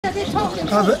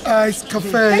at the Ice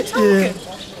Cafe in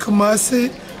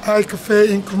Kumasi. Ice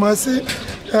Cafe in Kumasi,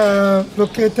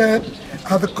 located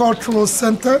at the Cultural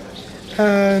Center.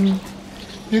 And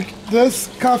this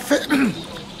cafe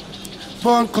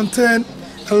pond contains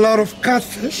a lot of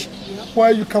catfish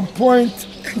where you can point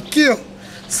and kill.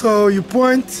 So you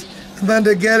point and then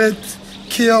they get it,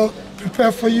 kill,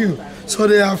 prepare for you. So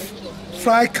they have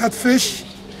fried catfish,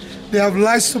 they have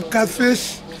light soup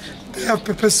catfish, they have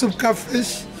pepper soup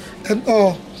catfish and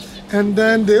all. And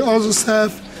then they also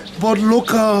serve both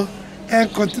local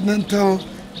and continental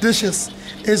dishes.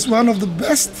 It's one of the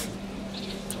best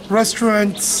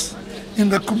restaurants in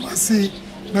the Kumasi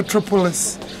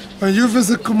metropolis. When you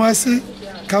visit Kumasi,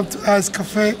 come to Ice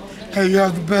Cafe and you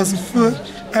have the best food,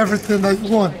 everything that you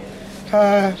want.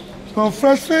 For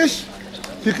fresh fish,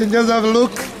 you can just have a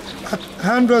look at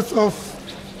hundreds of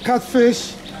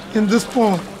catfish in this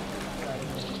pond.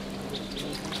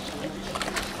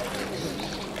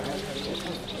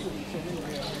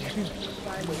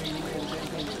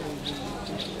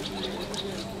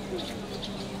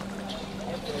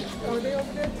 Oh, they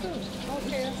over there too?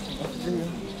 Okay.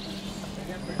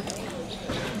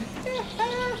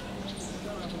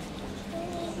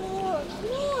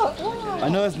 I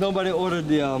noticed nobody ordered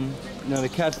the the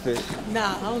catfish.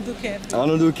 Nah, I don't do catfish. I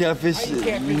don't do catfish. I eat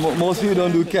catfish. Most people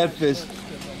don't do catfish.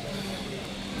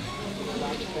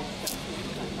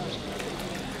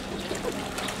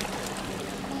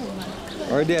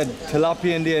 Or they had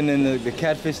tilapia in there and then the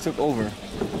catfish took over.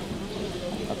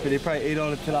 They probably ate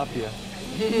all the tilapia.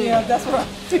 Yeah, that's right.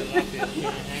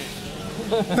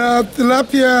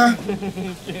 Tilapia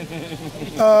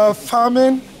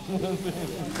farming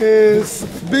is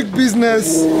big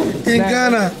business in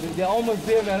Ghana. They're almost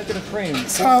there, man. Look at the frame.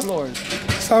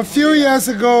 So a few years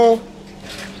ago,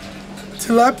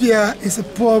 tilapia is a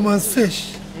poor man's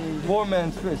fish. Poor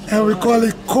man's fish. And we call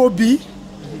it Kobe.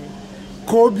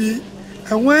 Kobe.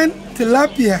 And when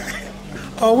tilapia,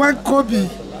 or when Kobe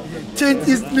changed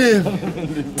his name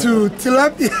to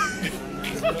tilapia,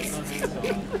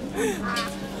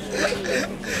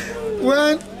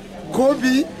 when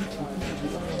Kobe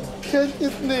changed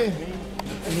his name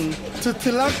to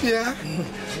tilapia,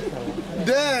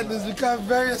 then it's become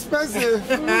very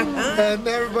expensive and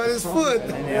everybody's food.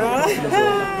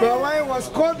 But when it was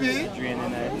Kobe,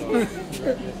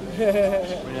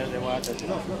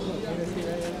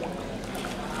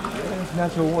 it's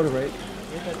natural water, right?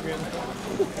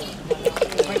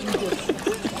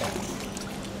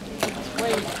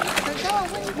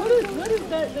 What is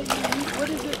that you eat? What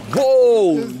is it? Whoa!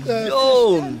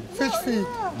 Yo! fish feed.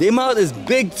 Their mouth is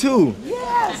big too.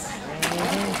 Yes!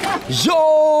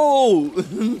 Yo!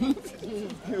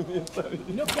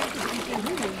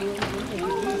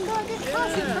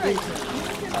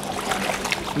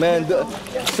 Man,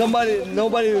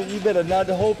 nobody, you better not.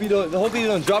 Hope you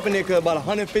don't drop in there because about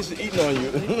 100 fish is eating on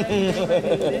you.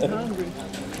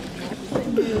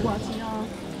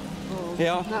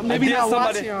 Yeah, Maybe not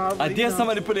watching y'all. I dare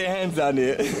somebody put their hands down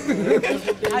there.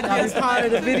 That's part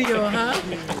of the video, huh?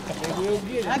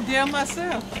 I dare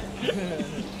myself.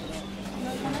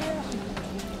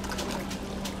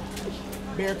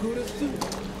 Barracudas too.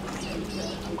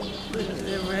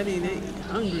 They're ready, they're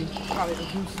hungry.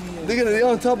 Look at it, they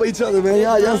on top of each other, man.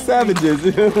 Y'all savages.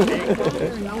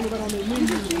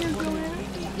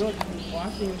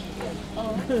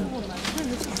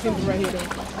 Right here, though.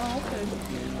 Oh, okay.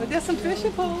 But there's some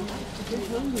fishing pools.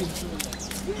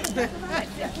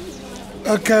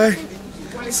 Okay,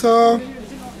 so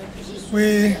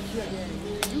we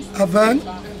are done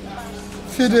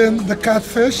feeding the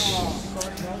catfish.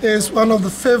 Is one of the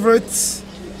favorites.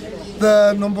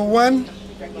 The number one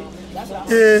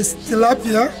is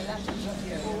tilapia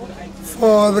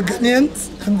for the Ghanaians,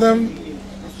 and then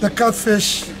the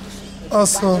catfish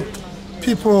also.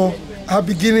 People are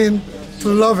beginning to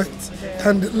love it,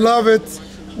 and love it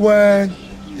when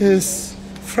it's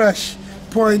fresh,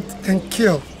 point and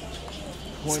kill.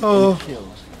 So,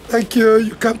 thank you.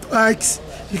 You come to Ike's,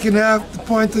 you can have the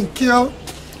point and kill,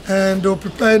 and they'll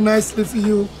prepare nicely for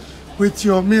you with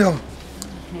your meal.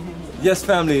 Yes,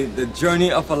 family, the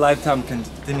journey of a lifetime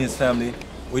continues, family.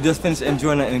 We just finished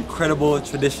enjoying an incredible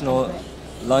traditional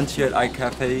lunch here at Ike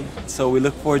Cafe. So we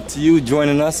look forward to you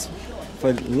joining us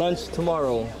for lunch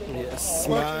tomorrow. Yes,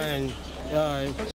 man.